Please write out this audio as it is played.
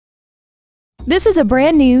This is a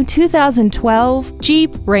brand new 2012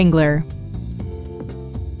 Jeep Wrangler.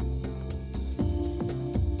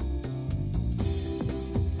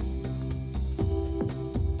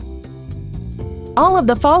 All of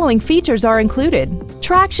the following features are included: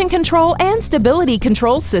 traction control and stability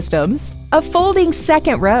control systems, a folding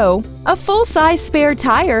second row, a full-size spare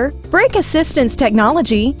tire, brake assistance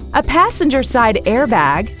technology, a passenger side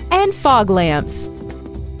airbag, and fog lamps.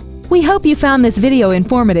 We hope you found this video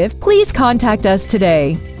informative. Please contact us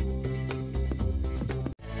today.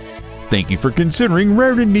 Thank you for considering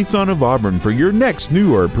Rairdon Nissan of Auburn for your next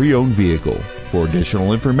new or pre-owned vehicle. For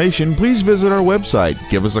additional information, please visit our website,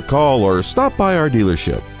 give us a call, or stop by our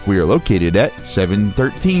dealership. We are located at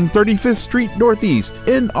 713 35th Street Northeast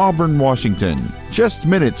in Auburn, Washington, just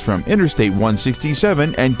minutes from Interstate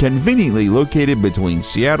 167 and conveniently located between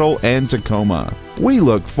Seattle and Tacoma. We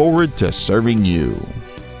look forward to serving you.